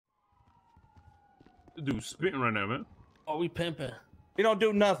This dude's spitting right now, man. Oh, we pimping. We don't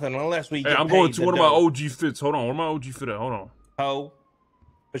do nothing unless we. Hey, get I'm going paid to one of my OG fits. Hold on, where my OG fit at? Hold on. Toe,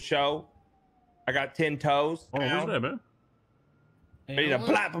 for show. I got 10 toes. Hold on, where's that, man? Ready to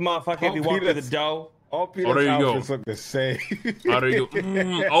plap a motherfucker if you walk through the dough. All Peter's outfits look the same. Oh, there you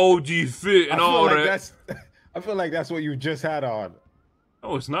go. OG fit and all that. I feel like that's what you just had on.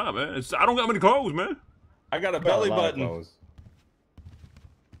 No, it's not, man. I don't got many clothes, man. I got a belly button.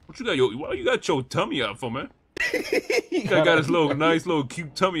 What you got? Why you got your tummy out for, man? You got this little nice little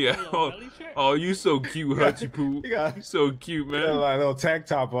cute tummy out. Oh, you so cute, Hutchie Poo. You so cute, man. You got a little tank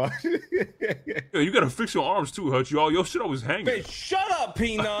top on. Yeah, you gotta fix your arms too, Hutchie. All your shit always hanging. Bitch, shut up,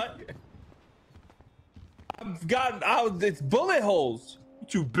 Peanut. It's bullet holes. You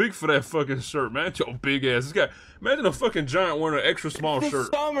too big for that fucking shirt, man. It's your big ass. This guy, imagine a fucking giant wearing an extra small shirt. It's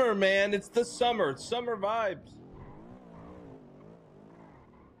the summer, man. It's the summer. It's summer vibes.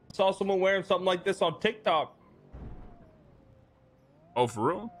 I saw someone wearing something like this on TikTok. Oh, for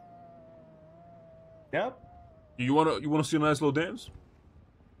real? Yep. You wanna see a nice little dance?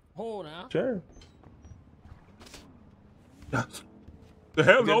 Hold on. Sure. The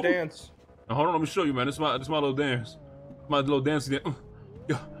hell, Good no. dance. Now, hold on, let me show you, man. This is my little dance. My little dance dance.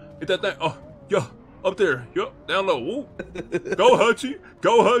 Yeah, hit that thing. Oh, yeah, up there. Yup, down low. Woo. Go Hutchie.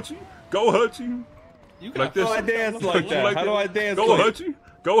 Go Hutchie. Go Hutchie. You like this? How do I dance like that? Like how do I dance? Go Hutchie.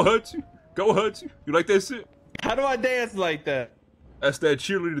 Go Hutchie. Go Hutchie. You like that shit? How do I dance like that? That's that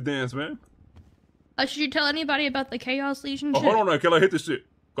cheerleader dance, man. Should you tell anybody about the Chaos Legion shit? Hold on now, can I hit this shit?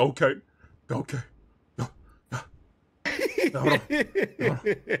 Go K. Go K. Go. Hold on. Yeah,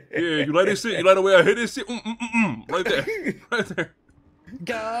 you like this shit? You like the way I hit this shit? Right there. Right there.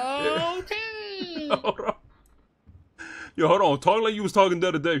 Go team! Hold on. Yo, hold on. Talk like you was talking the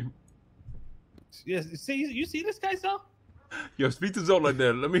other day. Yes, you see this guy, Sal? Yo, speak to Zoe like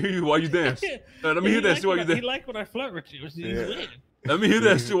that. Let me hear you while you dance. Let me hear that shit while you dance. He like when I flirt with you. He's weird. Let me hear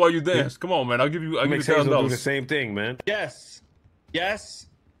that shit while you dance. Come on, man. I'll give you $1,000. Do the same thing, man. Yes. Yes.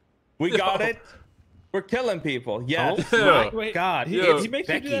 We got it. We're killing people. Yes. Oh my God. He makes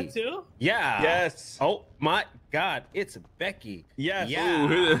you do that too? Yeah. Yes. Oh my God. It's Becky. Yes. Yeah. Ooh,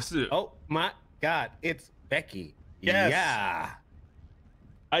 hear that shit. Oh my God. It's Becky. Yes. Yeah.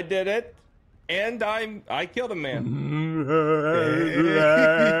 I did it. And I killed a man.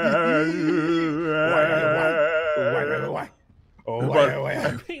 Why?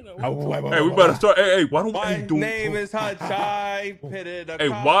 Hey, we better start. Hey, why don't My we do? name is Hutch. I pitted a Hey,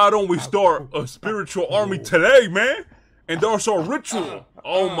 why don't we start a spiritual army today, man? And there's a ritual.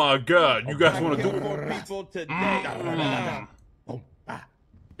 Oh my God, you guys want to do it? People today.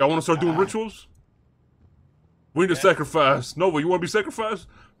 Y'all want to start doing rituals? We need to sacrifice. Nova, you want to be sacrificed?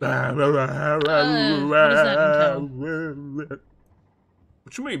 What does that entail?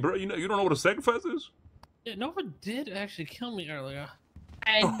 What you mean, bro? You don't know what a sacrifice is? Yeah, Nova did actually kill me earlier.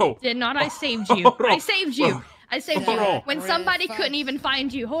 I did not. I saved you. I saved you. I saved you. When somebody couldn't even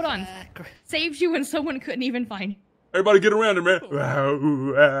find you. Hold on. Saved you when someone couldn't even find you. Everybody get around it,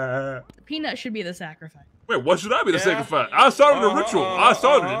 man. Peanut should be the sacrifice. Wait, what should I be the sacrifice? I started the ritual. I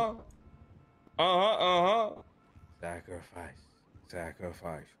started it.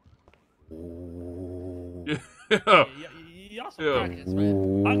 Sacrifice. Ooh. Yeah. Y'all some crackheads,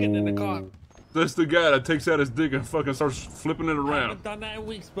 man. I'll get in the car. That's the guy that takes out his dick and fucking starts flipping it around. I haven't done that in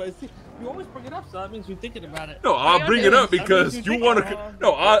weeks, but see, you always bring it up, so that means you're thinking about it. No, I'll bring it up because you want to.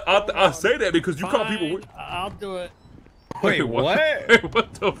 No, I say that because you call people. I'll do it. Wait, what?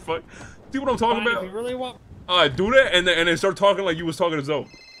 What the fuck? See what I'm talking about? If you really want. All right, do that and then start talking like you was talking to Zoe.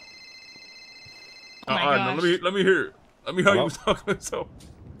 Oh my all right, gosh. let me hear it. Let me hear how you was talking to Zoe.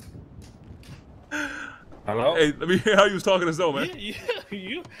 Hello? Hey, let me hear how you was talking to Zoe, man.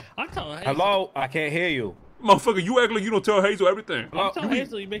 I'm telling Hazel. Hello? I can't hear you. Motherfucker, you act like you don't tell Hazel everything. I'm telling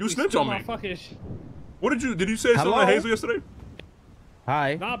Hazel you make me snitch spill on my me. fucking What did you say something to Hazel yesterday?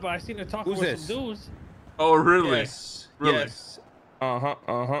 Hi. Nah, but I seen her talking with some dudes. Oh, really? Yes. Really? Yes.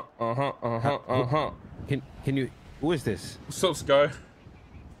 Can you? Who is this? What's up, Sky?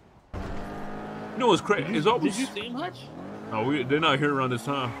 You know what's crazy? It's always. Did you see him, Hutch? No, they're not here around this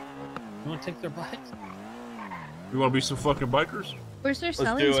time. You want to take their bikes? You want to be some fucking bikers? Where's their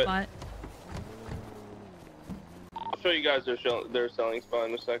selling spot? I'll show you guys their selling spot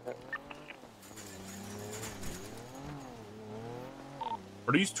in a second.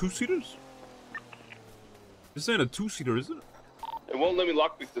 Are these two-seaters? This ain't a two-seater, is it? It won't let me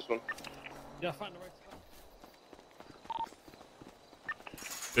lockpick this one. Yeah, find the right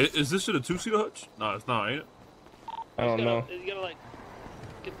spot. Is this shit a two-seater, Hutch? No, it's not, ain't it? I don't know. You gotta like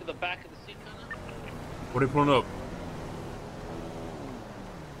get to the back of the seat, kind of. What are they pulling up?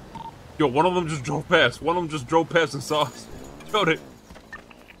 Yo, one of them just drove past. One of them just drove past and saw us.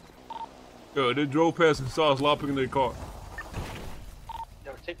 Yo, they drove past and saw us lopping in their car.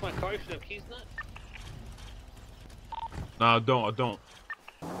 Yo, take my car. You should have keys in it. Nah, I don't.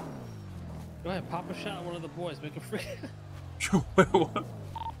 Go ahead, pop a shot at one of the boys. Make it free. Wait, what?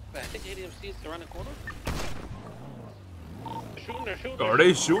 I think ADMC's around the corner. They're shooting. Are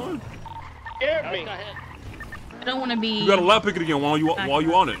they shooting? Scared I me. got hit. I don't want to be. You got a lockpick it again while you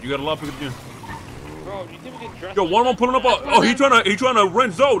on it. You got a lockpick it again. Bro, you think we can dress Yo, like one of them that? pulling up. Oh, he trying to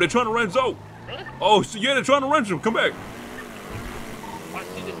rent Zoe. They're trying to rent Zoe. Really? Oh, so yeah, they're trying to wrench him. Come back. I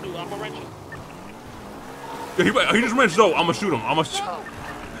see this dude. I'm gonna wrench him. Yeah, he just wrenched Zoe. I'm gonna shoot him.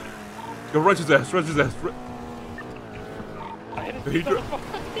 Yo, wrench his ass. Wrench his ass. I hit his He feet on the phone.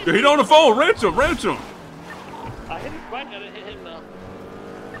 Yo, he on the phone. Wrench him. Wrench him. I hit his bike. I didn't hit him now.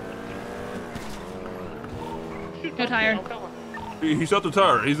 Shoot, Too tired. I'm coming. He shot the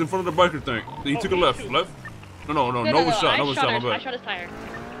tire. He's in front of the biker thing. He took a left. shoot. Left? No, No, shot. No shot. My I bad. shot his tire.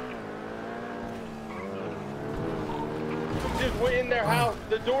 Just went in their house.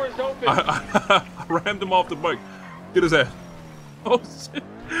 The door is open. I rammed him off the bike. Get his ass. Oh shit.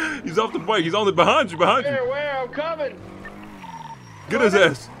 He's off the bike. He's on the behind you. Where? I'm coming. Get his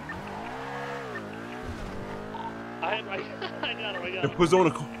ass. I got him. It puts on a.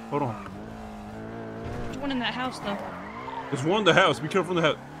 Hold on. There's one in that house though. There's one in the house. Be careful in the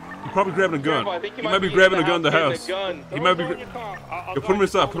house. He's probably grabbing a gun. Careful, I think He might be grabbing a gun in the house. Gun. He might be. Throw it in your car. I'll Yo, go put him and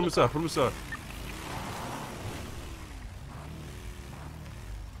inside. throw Put him it inside. Put him inside.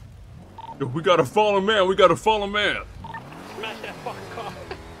 Yo, we got a fallen man. We got a fallen man. Smash that fucking car.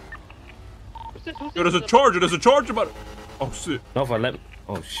 Who's this? Yo, there's a charger. There's a charger about it. Oh shit. No, if I let.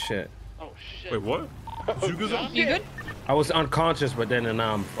 Oh shit. Oh shit. Wait, what? Did you get You good? I was unconscious, but then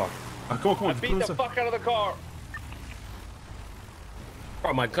now I'm fucked. Come on. I Just put beat him the inside. fuck out of the car.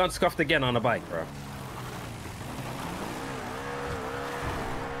 Bro, my gun scuffed again on the bike, bro.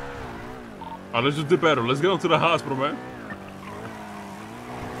 Alright, let's just dip at him. Let's get him to the hospital, man.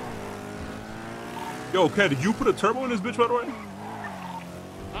 Yo, Cat, did you put a turbo in this bitch, by the way?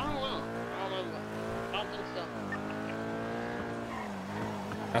 I don't know. I don't think so.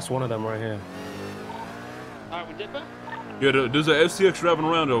 That's one of them right here. Alright, we dip it? Yeah, there's an FCX driving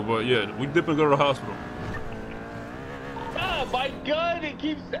around though, but yeah, we dip and go to the hospital. Oh, my gun. It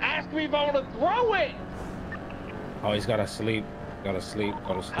keeps asking me if I want to throw it. Oh, he's gotta sleep. Gotta sleep.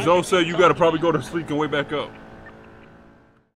 Zoe said you gotta probably go to sleep and wake back up.